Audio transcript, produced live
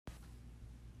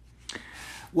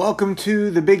Welcome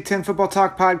to the Big Ten Football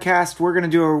Talk podcast. We're going to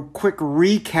do a quick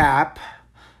recap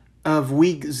of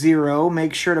Week 0.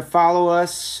 Make sure to follow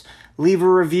us, leave a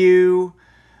review,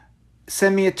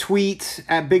 send me a tweet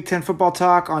at Big Ten Football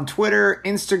Talk on Twitter,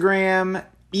 Instagram,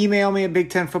 email me at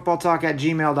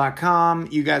bigtenfootballtalk@gmail.com.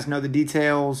 You guys know the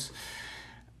details.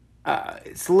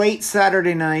 It's late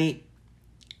Saturday night,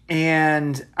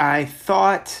 and I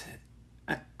thought,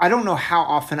 I don't know how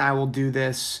often I will do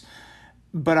this,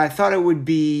 but I thought it would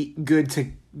be good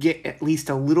to get at least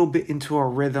a little bit into a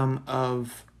rhythm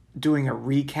of doing a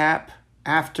recap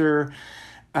after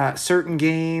certain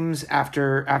games,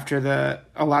 after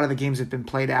a lot of the games have been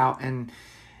played out. And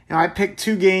I picked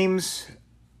two games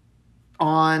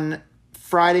on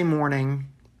Friday morning,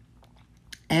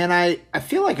 and I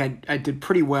feel like I did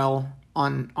pretty well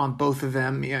on both of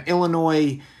them.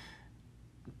 Illinois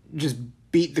just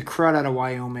beat the crud out of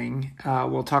Wyoming.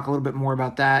 We'll talk a little bit more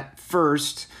about that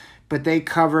first, but they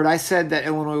covered. I said that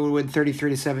Illinois would win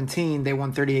 33-17. They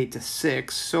won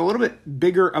 38-6, so a little bit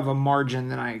bigger of a margin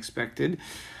than I expected.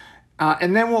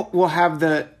 And then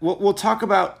we'll talk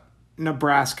about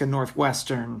Nebraska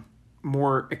Northwestern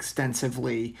more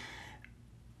extensively.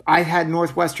 I had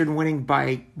Northwestern winning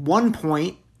by 1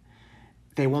 point.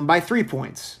 They won by 3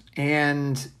 points,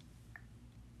 and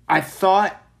I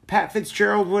thought Pat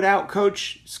Fitzgerald would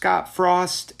outcoach Scott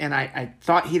Frost, and I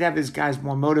thought he'd have his guys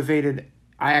more motivated.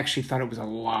 I actually thought it was a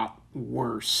lot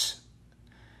worse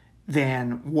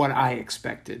than what I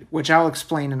expected, which I'll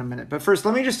explain in a minute. But first,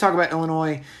 let me just talk about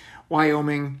Illinois,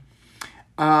 Wyoming.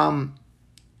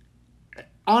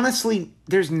 Honestly,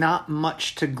 there's not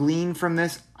much to glean from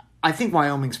this. I think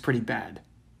Wyoming's pretty bad.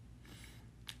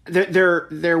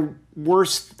 They're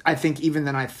worse, I think, even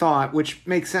than I thought, which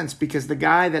makes sense because the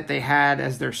guy that they had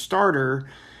as their starter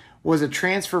was a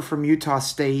transfer from Utah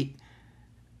State.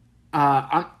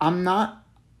 I'm not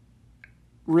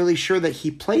really sure that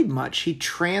he played much. He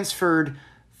transferred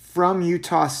from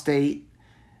Utah State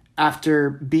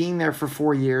after being there for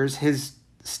 4 years. His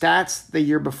stats the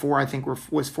year before, I think,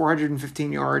 was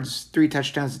 415 yards, 3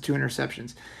 touchdowns, and 2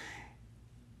 interceptions.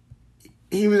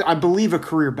 He was, I believe, a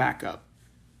career backup.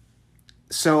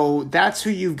 So that's who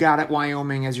you've got at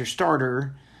Wyoming as your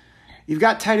starter. You've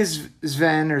got Titus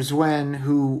Zwen,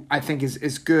 who I think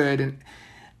is good. And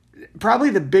probably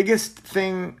the biggest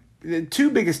thing, the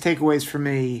two biggest takeaways for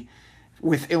me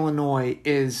with Illinois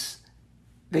is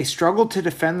they struggled to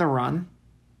defend the run.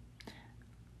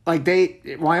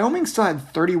 Wyoming still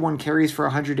had 31 carries for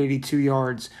 182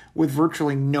 yards with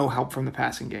virtually no help from the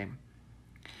passing game.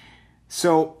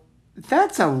 So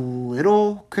that's a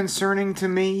little concerning to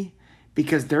me,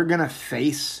 because they're going to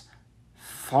face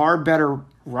far better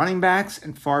running backs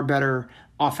and far better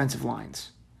offensive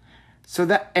lines. So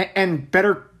that and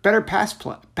better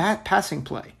passing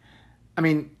play. I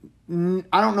mean,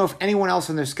 I don't know if anyone else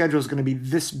on their schedule is going to be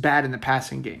this bad in the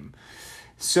passing game.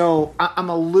 So I'm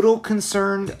a little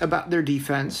concerned about their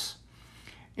defense.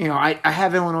 I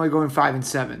have Illinois going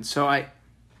 5-7. So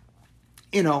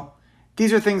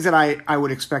these are things that I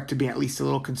would expect to be at least a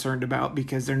little concerned about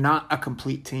because they're not a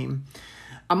complete team.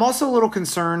 I'm also a little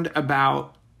concerned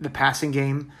about the passing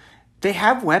game. They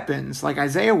have weapons. Like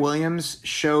Isaiah Williams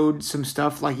showed some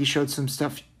stuff. Like he showed some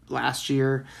stuff last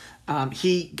year.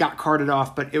 He got carted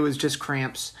off, but it was just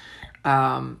cramps.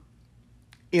 But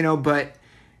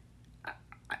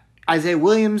Isaiah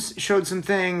Williams showed some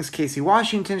things. Casey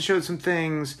Washington showed some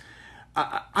things.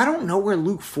 I don't know where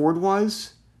Luke Ford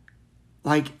was.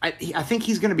 I think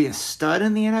he's going to be a stud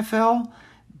in the NFL,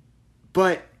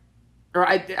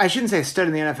 I shouldn't say a stud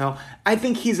in the NFL. I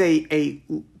think he's a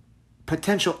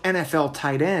potential NFL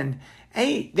tight end.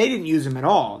 Hey, they didn't use him at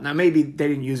all. Now, maybe they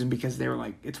didn't use him because they were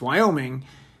like, it's Wyoming.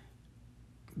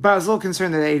 But I was a little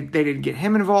concerned that they didn't get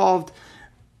him involved.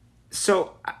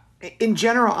 So, in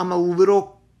general, I'm a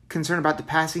little concerned about the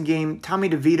passing game. Tommy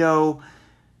DeVito,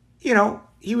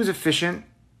 he was efficient,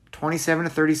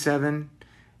 27-37.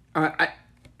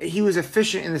 He was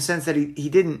efficient in the sense that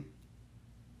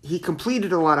he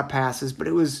completed a lot of passes, but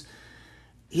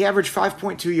he averaged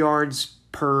 5.2 yards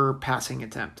per passing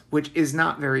attempt, which is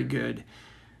not very good.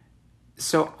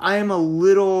 So I am a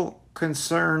little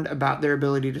concerned about their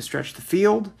ability to stretch the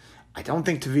field. I don't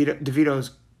think DeVito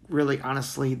is really,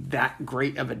 honestly, that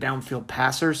great of a downfield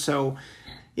passer. So,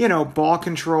 ball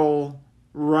control,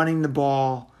 running the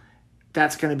ball,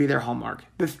 that's going to be their hallmark.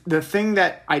 The thing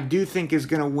that I do think is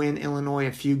going to win Illinois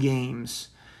a few games,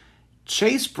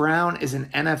 Chase Brown is an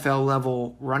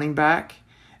NFL-level running back.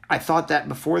 I thought that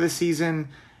before the season.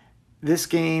 This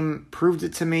game proved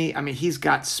it to me. I mean, he's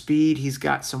got speed. He's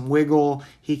got some wiggle.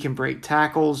 He can break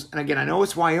tackles. And again, I know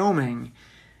it's Wyoming,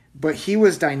 but he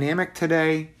was dynamic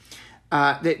today.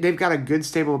 They've got a good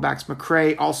stable of backs.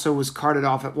 McCray also was carted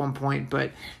off at one point,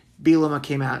 but Bielema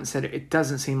came out and said it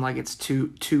doesn't seem like it's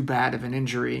too bad of an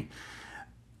injury.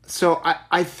 So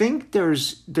I think there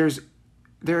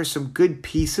are some good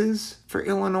pieces for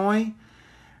Illinois.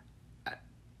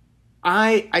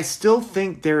 I still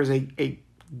think there is a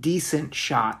decent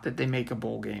shot that they make a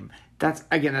bowl game. That's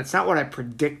not what I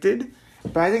predicted,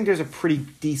 but I think there's a pretty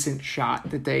decent shot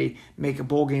that they make a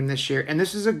bowl game this year. And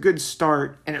this is a good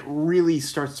start, and it really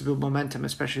starts to build momentum,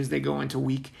 especially as they go into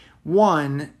week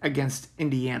 1 against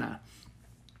Indiana.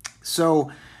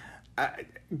 So,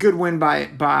 good win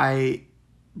by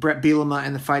Brett Bielema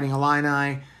and the Fighting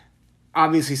Illini.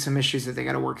 Obviously, some issues that they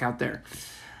got to work out there.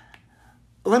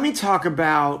 Let me talk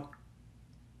about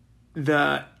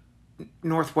the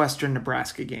Northwestern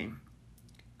Nebraska game.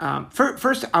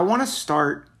 First, I want to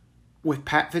start with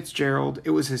Pat Fitzgerald. It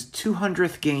was his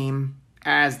 200th game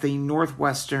as the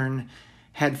Northwestern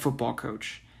head football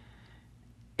coach.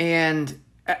 And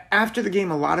after the game,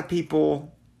 a lot of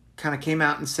people kind of came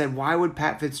out and said, why would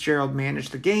Pat Fitzgerald manage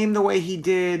the game the way he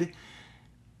did?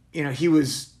 You know, he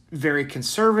was very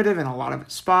conservative in a lot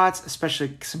of spots,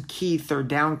 especially some key third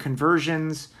down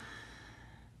conversions.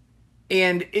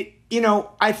 And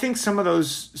I think some of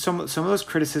those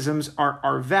criticisms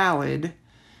are valid,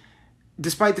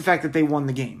 despite the fact that they won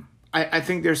the game. I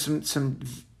think there's some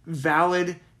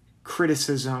valid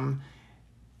criticism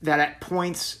that at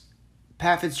points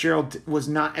Pat Fitzgerald was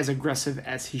not as aggressive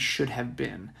as he should have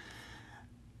been.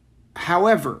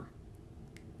 However,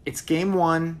 it's game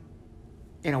 1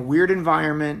 in a weird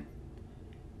environment,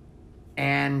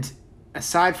 and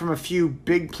aside from a few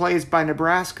big plays by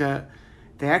Nebraska,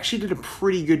 they actually did a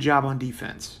pretty good job on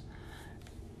defense.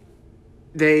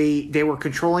 They were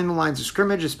controlling the lines of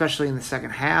scrimmage, especially in the second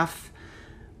half.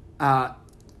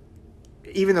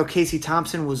 Even though Casey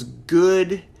Thompson was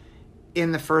good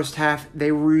in the first half,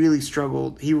 they really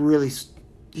struggled. He was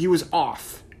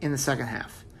off in the second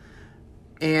half.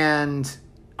 And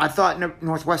I thought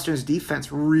Northwestern's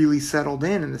defense really settled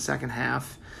in the second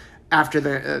half after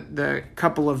the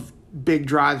couple of big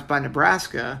drives by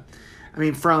Nebraska. I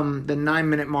mean, from the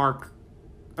 9-minute mark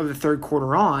of the third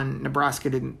quarter on, Nebraska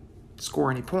didn't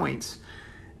score any points.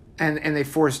 And they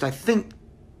forced, I think,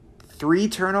 3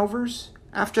 turnovers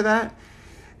after that.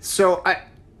 So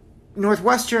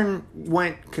Northwestern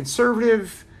went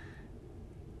conservative.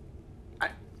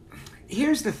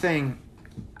 Here's the thing.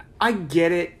 I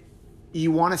get it.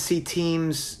 You want to see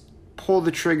teams pull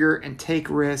the trigger and take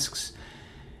risks.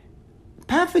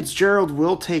 Pat Fitzgerald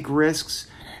will take risks.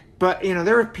 But,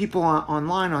 there are people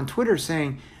online on Twitter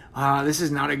saying, this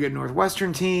is not a good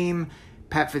Northwestern team.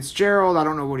 Pat Fitzgerald, I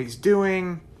don't know what he's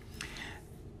doing.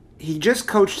 He just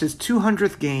coached his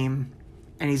 200th game,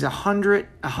 and he's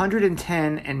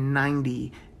 110 and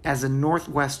 90 as a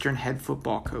Northwestern head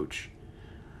football coach.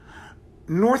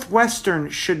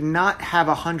 Northwestern should not have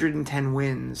 110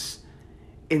 wins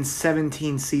in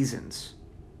 17 seasons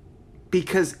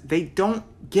because they don't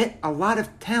get a lot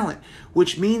of talent,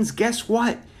 which means, guess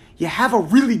what? You have a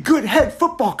really good head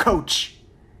football coach.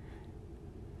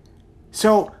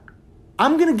 So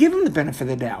I'm going to give him the benefit of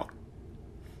the doubt.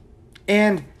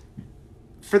 And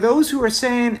for those who are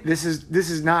saying this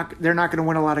is not, they're not going to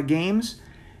win a lot of games,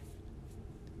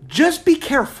 just be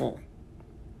careful.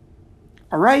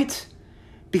 All right?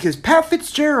 Because Pat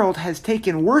Fitzgerald has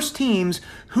taken worse teams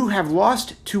who have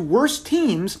lost to worse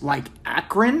teams like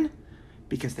Akron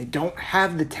because they don't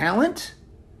have the talent,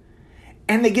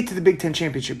 and they get to the Big Ten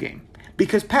championship game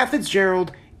because Pat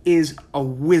Fitzgerald is a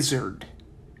wizard.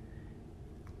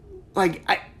 Like,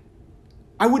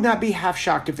 I would not be half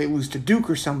shocked if they lose to Duke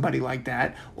or somebody like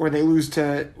that, or they lose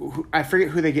to, I forget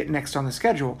who they get next on the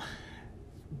schedule.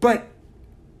 But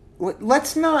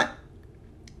let's not,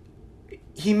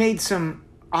 he made some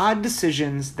odd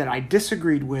decisions that I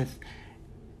disagreed with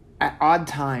at odd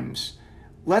times.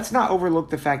 Let's not overlook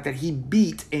the fact that he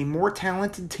beat a more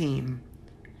talented team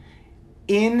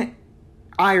in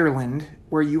Ireland,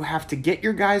 where you have to get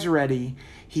your guys ready.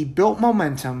 He built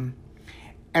momentum.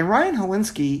 And Ryan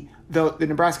Helinski, though the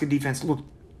Nebraska defense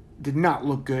did not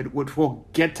look good, which we'll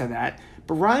get to that,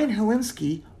 but Ryan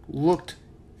Helinski looked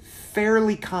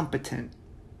fairly competent.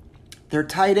 Their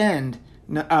tight end,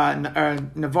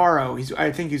 Navarro,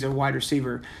 I think he's a wide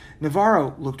receiver.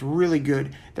 Navarro looked really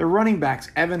good. Their running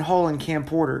backs, Evan Hull and Cam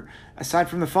Porter, aside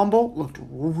from the fumble, looked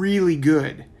really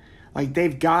good. Like,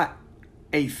 they've got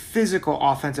a physical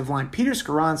offensive line. Peter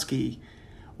Skoronski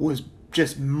was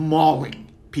just mauling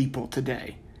people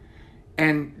today.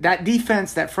 And that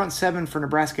defense, that front seven for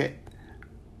Nebraska,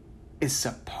 is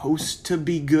supposed to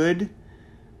be good.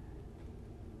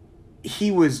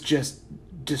 He was just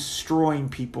destroying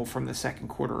people from the second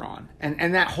quarter on.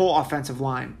 And that whole offensive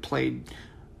line played,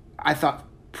 I thought,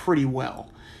 pretty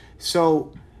well.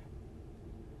 So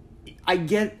I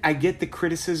get the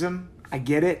criticism. I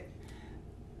get it.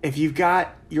 If you've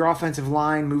got your offensive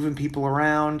line moving people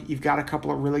around, you've got a couple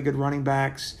of really good running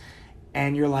backs,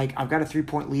 and you're like, I've got a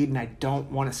 3-point lead and I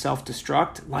don't want to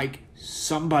self-destruct like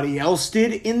somebody else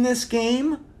did in this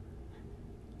game.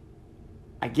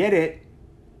 I get it.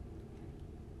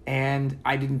 And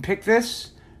I didn't pick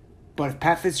this, but if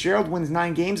Pat Fitzgerald wins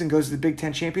 9 games and goes to the Big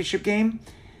Ten championship game,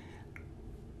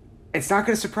 it's not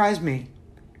going to surprise me.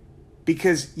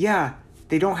 Because, yeah,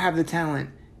 they don't have the talent.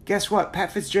 Guess what?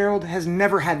 Pat Fitzgerald has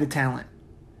never had the talent.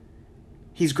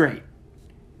 He's great.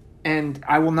 And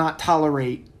I will not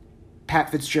tolerate Pat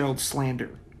Fitzgerald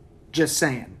slander. Just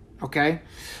saying, okay?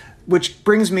 Which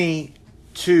brings me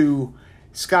to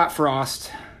Scott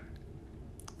Frost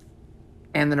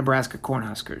and the Nebraska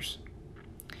Cornhuskers.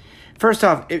 First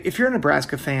off, if you're a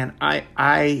Nebraska fan,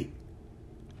 I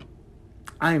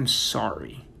am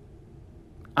sorry.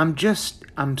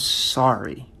 I'm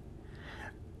sorry.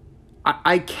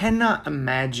 I cannot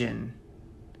imagine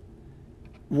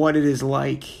what it is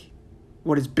like,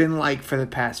 what it's been like for the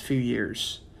past few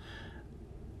years.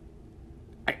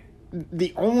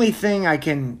 The only thing I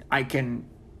can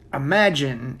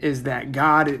imagine is that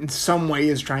God in some way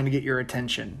is trying to get your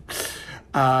attention.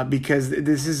 Because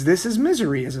this is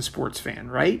misery as a sports fan,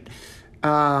 right?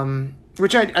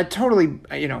 Which I totally,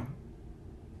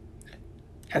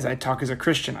 as I talk as a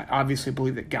Christian, I obviously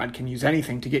believe that God can use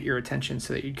anything to get your attention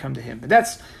so that you'd come to him. But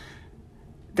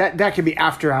that could be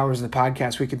after hours of the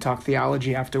podcast. We can talk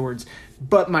theology afterwards.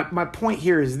 But my point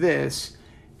here is this.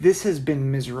 This has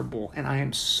been miserable, and I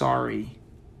am sorry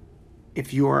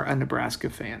if you are a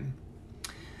Nebraska fan.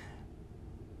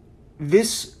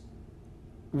 This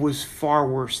was far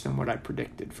worse than what I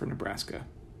predicted for Nebraska.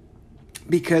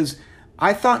 Because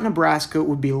I thought Nebraska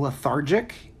would be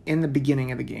lethargic in the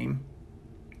beginning of the game.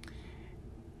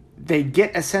 They'd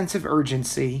get a sense of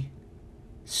urgency,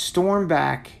 storm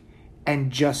back,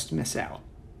 and just miss out.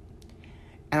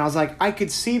 And I was like, I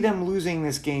could see them losing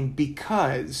this game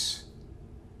because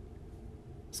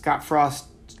Scott Frost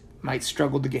might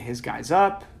struggle to get his guys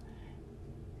up.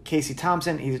 Casey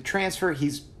Thompson, he's a transfer.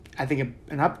 He's, I think,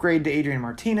 an upgrade to Adrian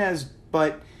Martinez,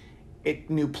 but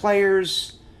new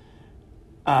players,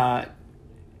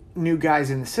 new guys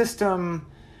in the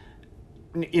system,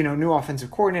 new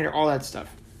offensive coordinator, all that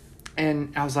stuff.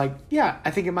 And I was like, yeah,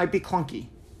 I think it might be clunky.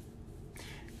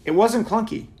 It wasn't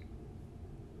clunky.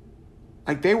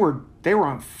 Like they were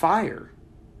on fire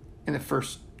in the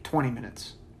first 20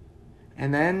 minutes.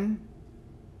 And then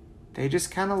they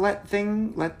just kind of let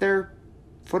their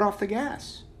foot off the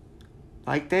gas.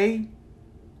 Like they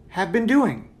have been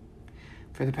doing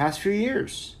for the past few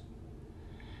years.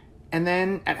 And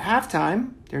then at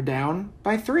halftime, they're down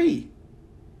by 3.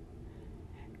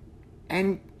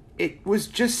 And it was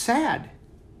just sad.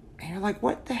 And you're like,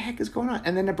 what the heck is going on?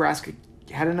 And then Nebraska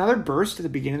had another burst at the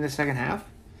beginning of the second half.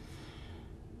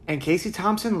 And Casey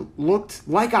Thompson looked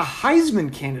like a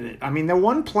Heisman candidate. I mean, the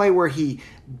one play where he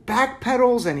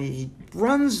backpedals and he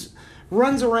runs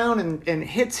around and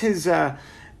hits his one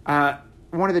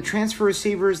of the transfer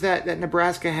receivers that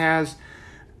Nebraska has.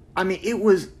 I mean, it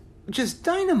was just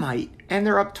dynamite. And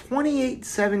they're up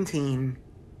 28-17.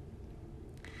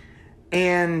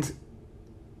 And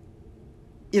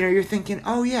you're thinking,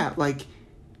 oh yeah, like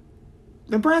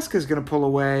Nebraska's going to pull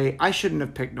away. I shouldn't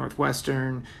have picked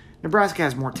Northwestern. Nebraska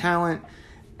has more talent.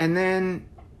 And then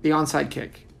the onside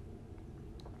kick.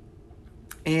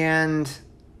 And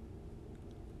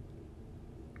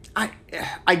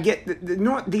I get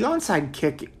the onside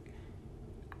kick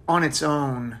on its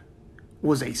own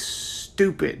was a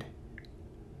stupid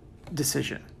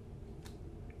decision.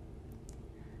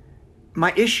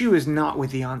 My issue is not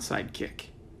with the onside kick.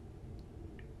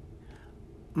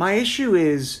 My issue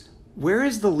is, where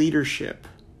is the leadership?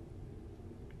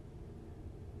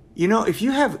 If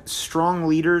you have strong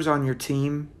leaders on your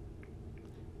team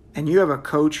and you have a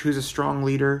coach who's a strong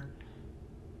leader,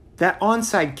 that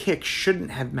onside kick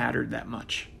shouldn't have mattered that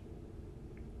much.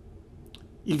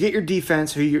 You get your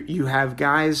defense, who you have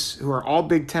guys who are all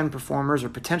Big Ten performers or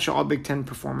potential all Big Ten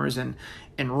performers, and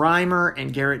Reimer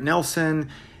and Garrett Nelson.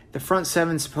 The front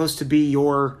seven's supposed to be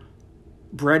your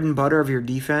bread and butter of your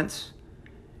defense.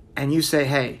 And you say,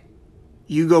 hey,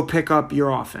 you go pick up your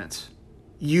offense.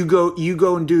 You go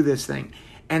and do this thing.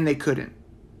 And they couldn't.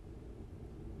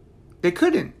 They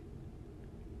couldn't.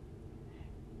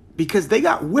 Because they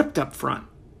got whipped up front.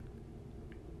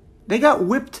 They got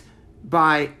whipped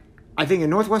by, I think, a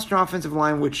Northwestern offensive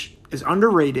line, which is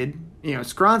underrated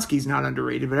Skronsky's not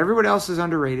underrated, but everybody else is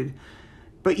underrated.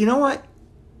 But you know what?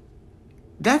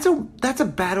 That's a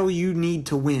battle you need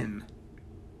to win.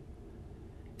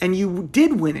 And you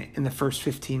did win it in the first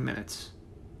 15 minutes.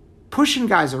 Pushing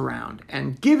guys around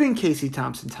and giving Casey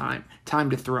Thompson time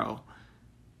to throw.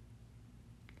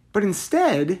 But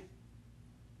instead,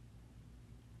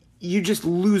 you just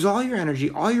lose all your energy,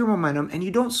 all your momentum, and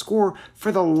you don't score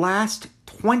for the last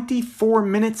 24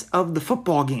 minutes of the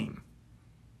football game.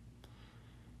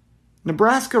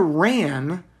 Nebraska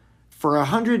ran for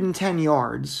 110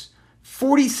 yards,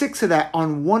 46 of that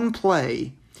on one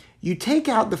play. You take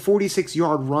out the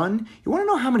 46-yard run, you want to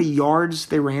know how many yards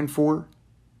they ran for?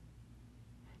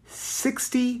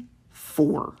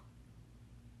 64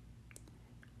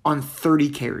 on 30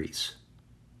 carries.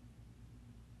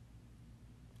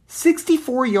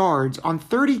 64 yards on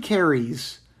 30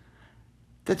 carries.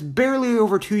 That's barely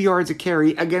over 2 yards a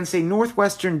carry against a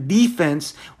Northwestern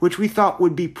defense, which we thought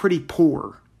would be pretty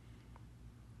poor.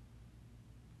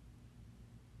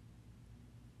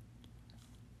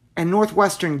 And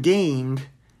Northwestern gained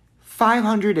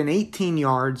 518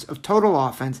 yards of total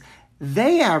offense.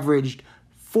 They averaged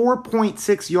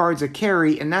 4.6 yards a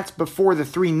carry, and that's before the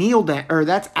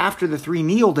that's after the 3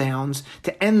 kneel downs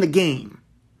to end the game.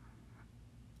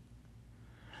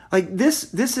 Like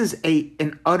this is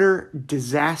an utter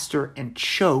disaster and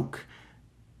choke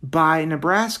by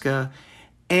Nebraska,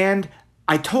 and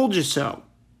I told you so.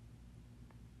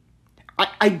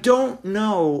 I don't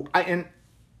know.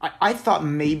 I thought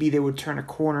maybe they would turn a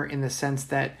corner in the sense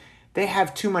that they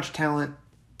have too much talent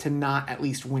to not at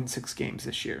least win 6 games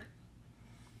this year.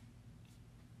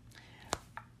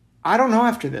 I don't know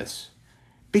after this,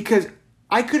 because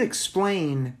I could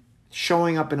explain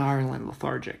showing up in Ireland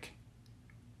lethargic.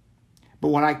 But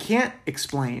what I can't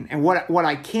explain, and what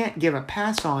I can't give a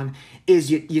pass on, is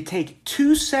you take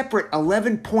 2 separate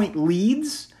 11-point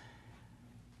leads,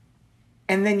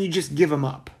 and then you just give them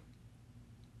up.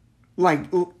 Like,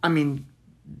 I mean,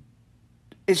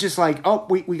 it's just like, oh,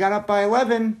 we got up by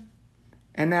 11,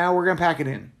 and now we're going to pack it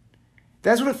in.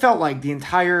 That's what it felt like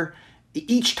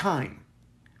each time.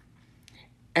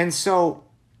 And so,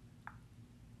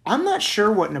 I'm not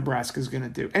sure what Nebraska's going to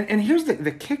do. And here's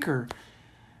the kicker.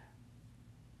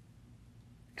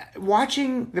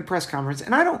 Watching the press conference,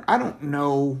 and I don't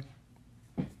know,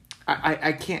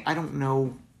 I don't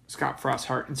know Scott Frost's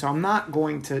heart, and so I'm not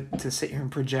going to sit here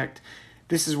and project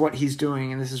this is what he's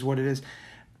doing and this is what it is.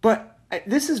 But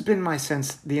this has been my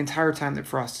sense the entire time that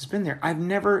Frost has been there. I've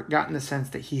never gotten the sense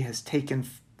that he has taken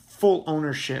full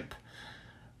ownership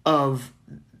of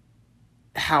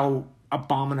how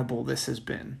abominable this has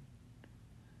been.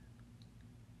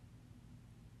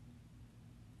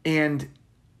 And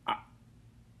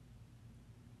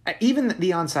even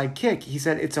the onside kick, he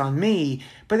said, it's on me.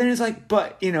 But then it's like,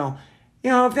 but,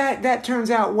 if that turns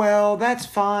out well, that's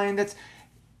fine.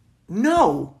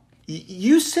 No,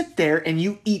 you sit there and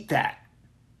you eat that.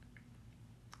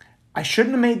 I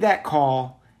shouldn't have made that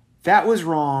call. That was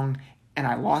wrong, and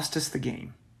I lost us the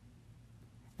game.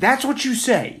 That's what you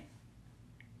say.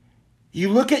 You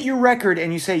look at your record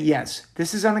and you say, yes,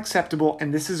 this is unacceptable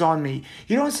and this is on me.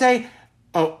 You don't say,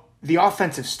 oh, the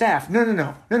offensive staff.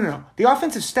 No. The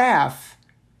offensive staff,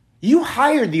 you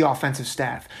hired the offensive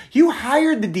staff. You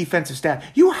hired the defensive staff.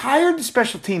 You hired the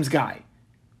special teams guy.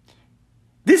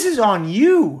 This is on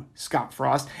you, Scott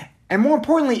Frost. And more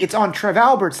importantly, it's on Trev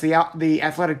Alberts, the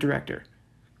athletic director.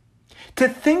 To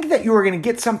think that you were going to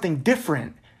get something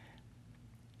different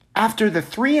after the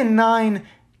 3-9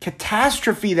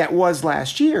 catastrophe that was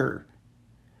last year.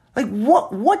 Like,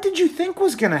 what did you think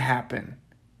was going to happen?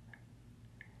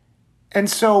 And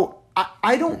so,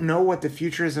 I don't know what the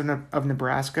future is of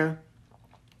Nebraska.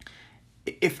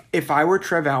 If I were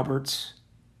Trev Alberts,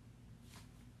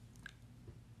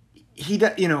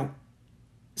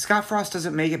 Scott Frost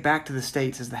doesn't make it back to the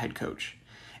States as the head coach.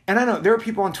 And I know there are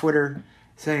people on Twitter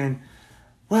saying,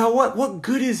 well, what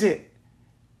good is it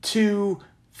to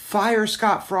fire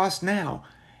Scott Frost now?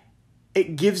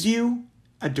 It gives you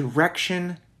a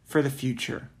direction for the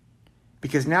future.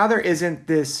 Because now there isn't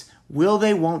this will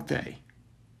they, won't they.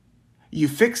 You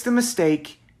fixed the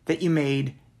mistake that you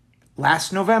made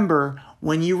last November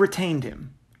when you retained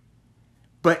him.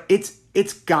 But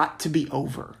it's got to be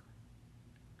over.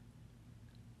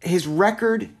 His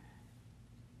record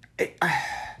is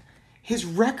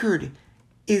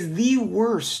the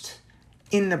worst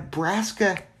in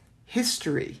Nebraska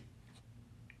history.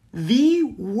 The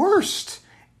worst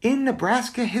in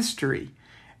Nebraska history,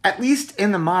 at least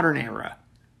in the modern era.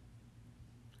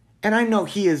 And I know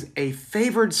he is a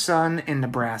favored son in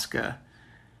Nebraska,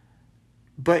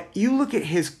 but you look at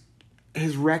his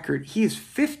his record. He is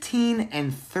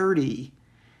 15-30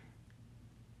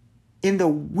 in the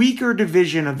weaker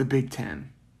division of the Big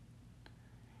Ten.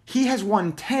 He has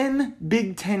won 10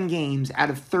 Big Ten games out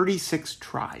of 36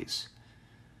 tries.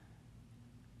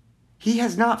 He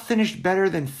has not finished better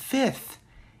than 5th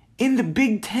in the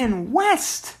Big Ten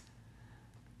West.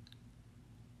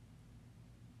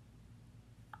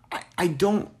 I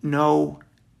don't know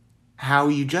how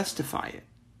you justify it.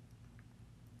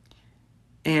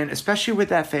 And especially with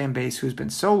that fan base who's been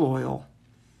so loyal,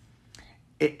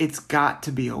 it's got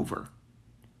to be over.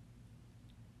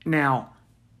 Now,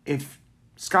 if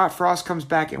Scott Frost comes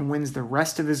back and wins the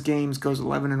rest of his games, goes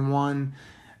 11-1,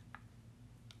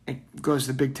 it goes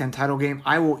to the Big Ten title game,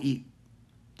 I will eat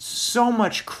so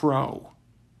much crow.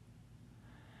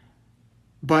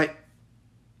 But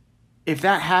if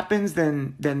that happens,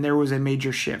 then there was a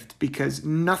major shift, because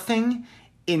nothing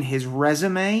in his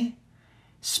resume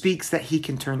speaks that he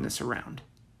can turn this around.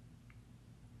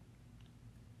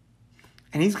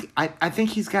 And I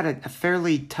think he's got a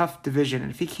fairly tough division.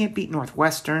 And if he can't beat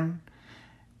Northwestern,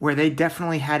 where they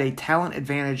definitely had a talent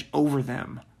advantage over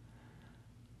them,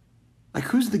 like,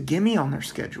 who's the gimme on their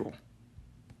schedule?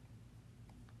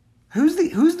 Who's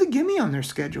the gimme on their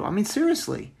schedule? I mean,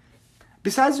 seriously.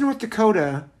 Besides North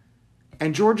Dakota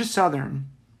and Georgia Southern,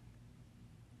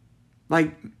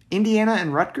 like Indiana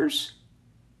and Rutgers?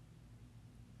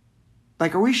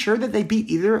 Like, are we sure that they beat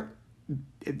either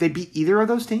of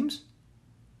those teams?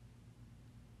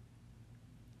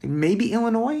 Maybe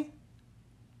Illinois?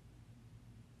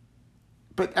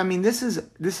 But I mean, this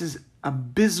is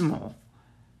abysmal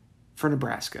for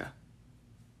Nebraska.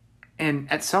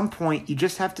 And at some point, you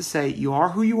just have to say, you are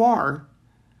who you are.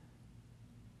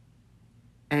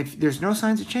 And if there's no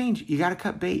signs of change, you got to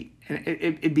cut bait. And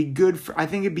it'd be good I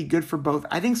think it'd be good for both.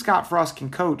 I think Scott Frost can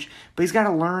coach, but he's got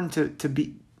to learn to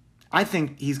be, I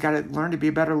think he's got to learn to be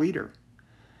a better leader.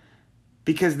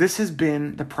 Because this has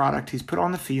been the product he's put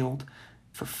on the field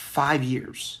for 5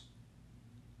 years.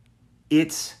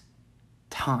 It's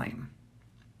time.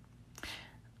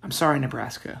 I'm sorry,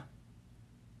 Nebraska.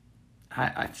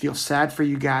 I feel sad for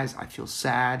you guys. I feel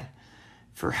sad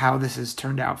for how this has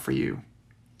turned out for you.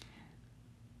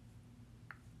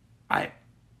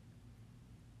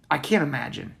 I can't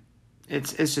imagine.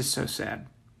 It's just so sad.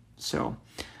 So,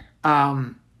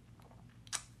 we'll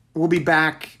be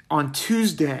back on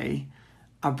Tuesday.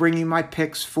 I'll bring you my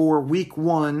picks for week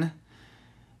 1.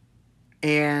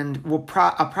 And I'll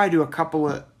probably do a couple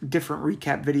of different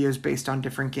recap videos based on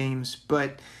different games.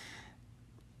 But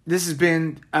this has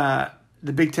been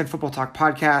the Big Ten Football Talk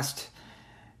podcast.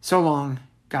 So long.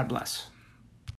 God bless.